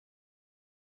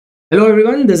Hello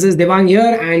everyone, this is Devang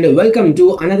here and welcome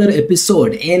to another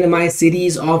episode in my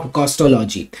series of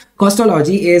Cost-O-Logy.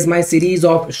 Cost-O-Logy is my series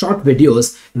of short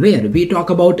videos where we talk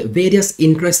about various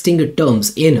interesting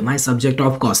terms in my subject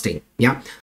of costing. So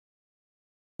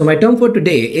my term for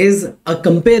today is a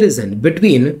comparison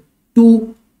between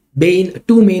two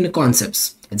main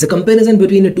concepts. It's a comparison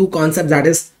between the two concepts, that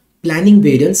is planning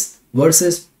variance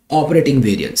versus operating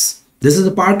variance. This is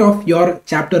a part of your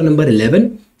chapter number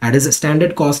 11. That is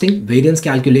standard costing, variance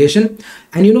calculation.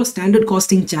 And standard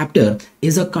costing chapter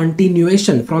is a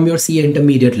continuation from your CA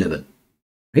intermediate level,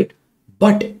 right?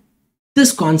 But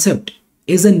this concept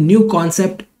is a new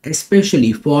concept,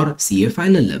 especially for CA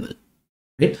final level,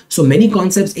 right? So many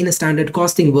concepts in standard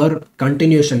costing were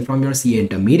continuation from your CA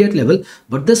intermediate level,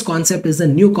 but this concept is a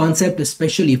new concept,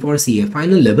 especially for CA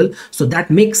final level. So that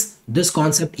makes this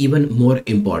concept even more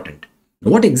important.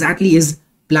 What exactly is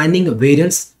planning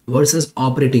variance versus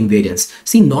operating variance?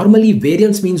 See, normally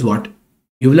variance means what?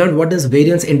 You've learned what does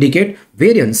variance indicate.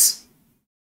 Variance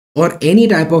or any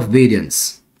type of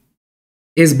variance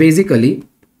is basically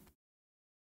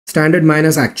standard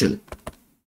minus actual.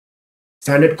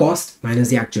 Standard cost minus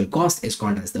the actual cost is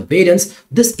called as the variance.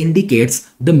 This indicates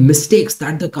the mistakes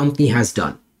that the company has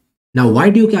done. Now, why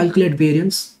do you calculate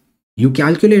variance? You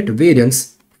calculate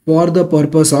variance for the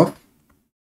purpose of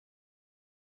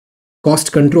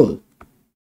cost control.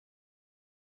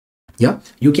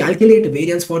 You calculate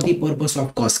variance for the purpose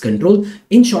of cost control.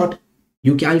 In short,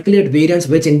 you calculate variance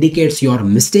which indicates your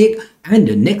mistake,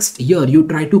 and next year you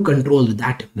try to control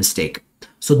that mistake.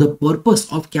 So the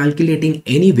purpose of calculating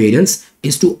any variance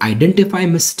is to identify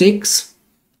mistakes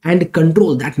and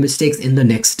control that mistakes in the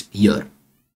next year.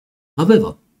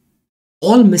 However,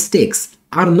 all mistakes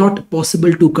are not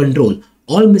possible to control.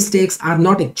 All mistakes are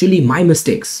not actually my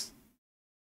mistakes.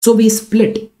 So we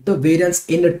split the variance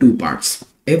into two parts.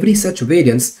 Every such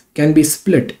variance can be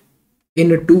split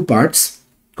into two parts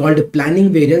called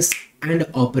planning variance and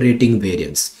operating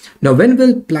variance. Now, when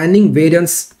will planning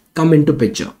variance come into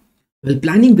picture? Well,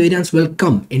 planning variance will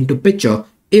come into picture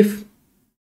if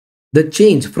the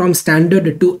change from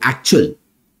standard to actual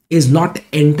is not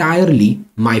entirely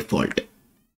my fault.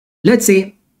 Let's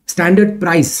say standard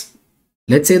price.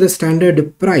 Let's say the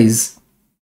standard price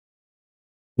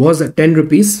was 10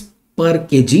 rupees per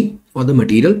kg for the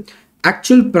material.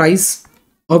 Actual price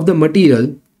of the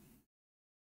material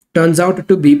turns out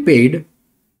to be paid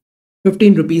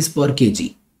 15 rupees per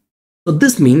kg. So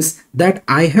this means that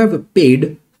I have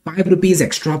paid 5 rupees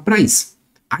extra price.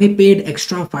 I paid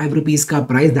extra 5 rupees ka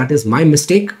price. That is my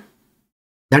mistake.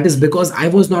 That is because I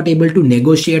was not able to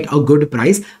negotiate a good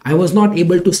price. I was not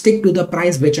able to stick to the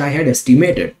price which I had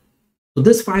estimated. So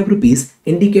this 5 rupees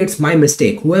indicates my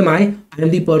mistake. Who am I? I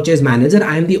am the purchase manager.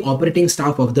 I am the operating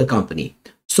staff of the company.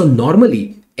 So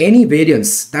normally any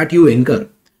variance that you incur,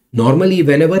 normally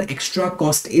whenever extra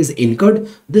cost is incurred,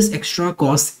 this extra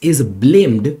cost is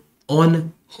blamed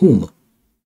on whom?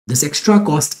 This extra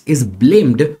cost is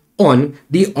blamed on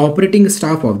the operating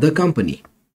staff of the company.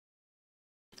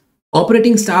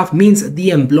 Operating staff means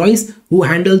the employees who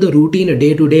handle the routine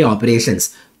day-to-day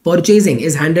operations. Purchasing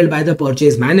is handled by the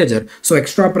purchase manager, so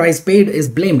extra price paid is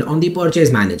blamed on the purchase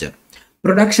manager.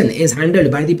 Production is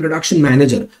handled by the production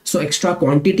manager, so extra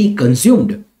quantity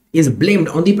consumed is blamed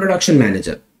on the production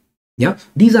manager.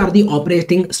 These are the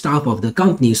operating staff of the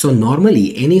company. So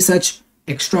normally any such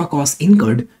extra cost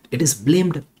incurred, it is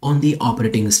blamed on the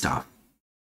operating staff.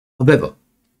 However,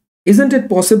 isn't it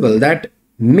possible that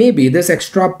maybe this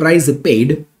extra price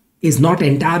paid is not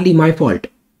entirely my fault?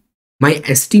 My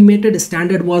estimated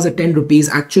standard was 10 rupees,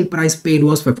 actual price paid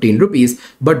was 15 rupees,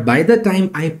 but by the time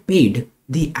I paid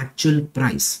the actual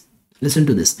price, listen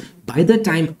to this, by the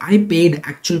time I paid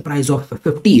actual price of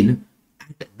 15,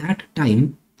 at that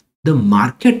time, the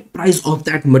market price of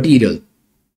that material,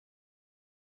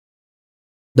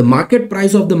 the market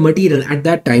price of the material at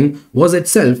that time was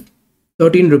itself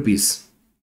 13 rupees.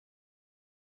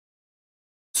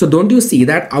 So don't you see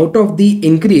that out of the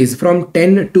increase from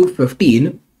 10 to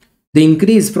 15, the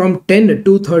increase from 10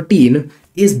 to 13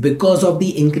 is because of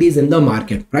the increase in the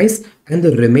market price, and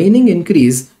the remaining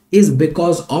increase is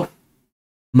because of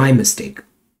my mistake.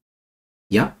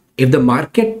 If the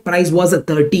market price was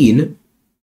 13,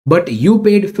 but you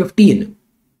paid 15,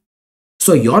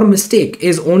 so your mistake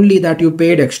is only that you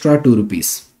paid extra 2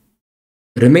 rupees.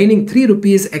 Remaining 3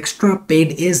 rupees extra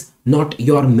paid is not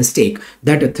your mistake.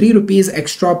 That 3 rupees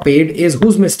extra paid is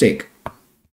whose mistake?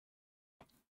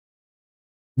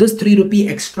 This 3 rupee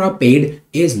extra paid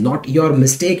is not your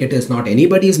mistake. It is not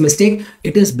anybody's mistake.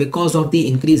 It is because of the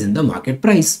increase in the market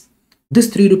price. This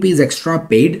 3 rupees extra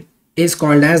paid is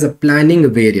called as a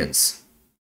planning variance.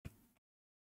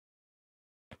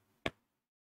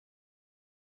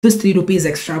 This 3 rupees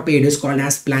extra paid is called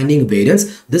as planning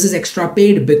variance. This is extra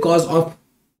paid because of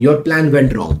your plan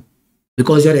went wrong,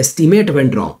 because your estimate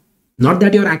went wrong. Not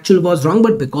that your actual was wrong,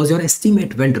 but because your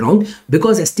estimate went wrong,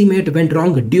 because estimate went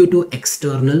wrong due to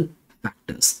external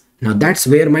factors. Now that's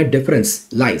where my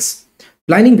difference lies.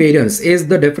 Planning variance is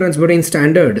the difference between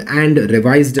standard and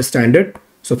revised standard.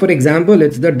 So for example,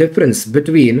 it's the difference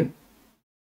between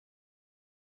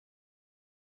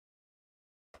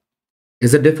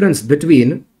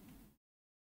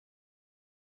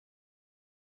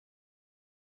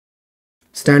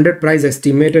standard price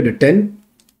estimated at 10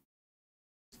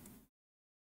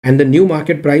 and the new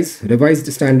market price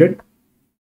revised standard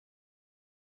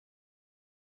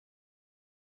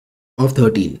of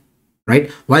 13, right?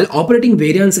 While operating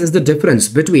variance is the difference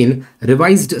between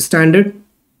revised standard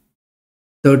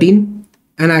 13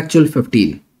 and actual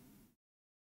 15.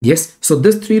 Yes, so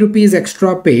this 3 rupees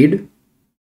extra paid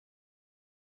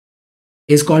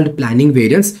is called planning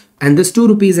variance, and this 2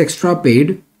 rupees extra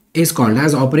paid is called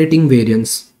as operating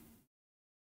variance,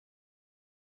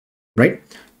 right?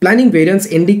 Planning variance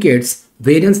indicates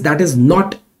variance that is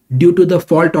not due to the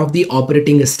fault of the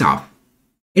operating staff.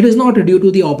 It is not due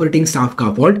to the operating staff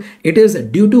ka fault. It is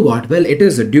due to what? Well, it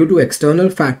is due to external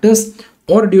factors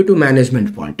or due to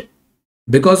management fault.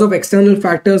 Because of external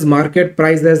factors, market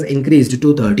price has increased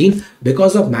to 13.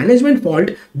 Because of management fault,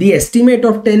 the estimate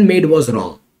of 10 made was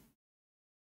wrong.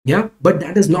 Yeah, but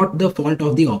that is not the fault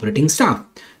of the operating staff.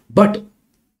 But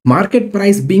market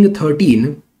price being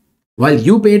 13 while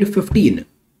you paid 15,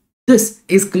 this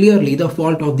is clearly the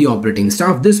fault of the operating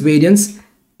staff. This variance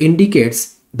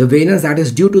indicates the variance that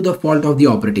is due to the fault of the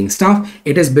operating staff.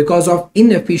 It is because of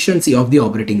inefficiency of the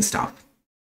operating staff.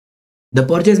 The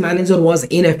purchase manager was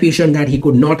inefficient, that he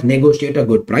could not negotiate a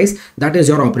good price. That is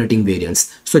your operating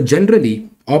variance. So generally,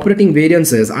 operating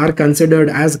variances are considered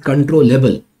as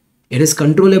controllable. It is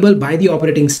controllable by the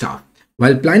operating staff,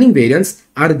 while planning variance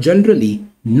are generally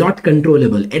not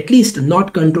controllable, at least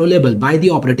not controllable by the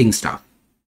operating staff.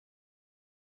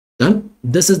 Done?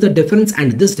 This is the difference,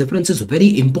 and this difference is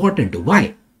very important.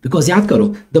 Why? Because yaad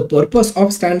karo, the purpose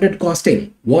of standard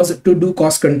costing was to do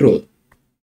cost control.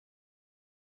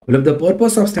 Well, if the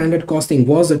purpose of standard costing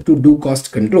was to do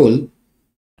cost control,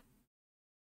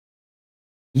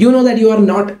 you know that you are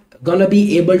not gonna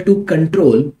be able to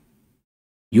control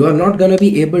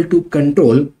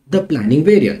the planning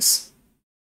variance.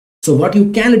 So what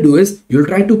you can do is you'll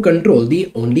try to control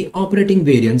the only operating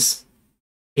variance.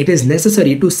 It is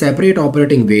necessary to separate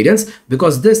operating variance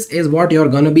because this is what you're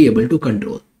gonna be able to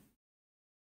control.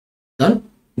 Done?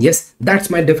 Yes, that's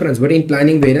my difference between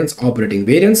planning variance, operating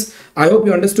variance. I hope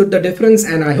you understood the difference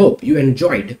and I hope you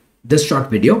enjoyed this short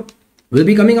video. We'll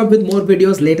be coming up with more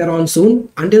videos later on soon.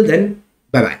 Until then,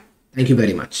 bye-bye. Thank you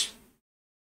very much.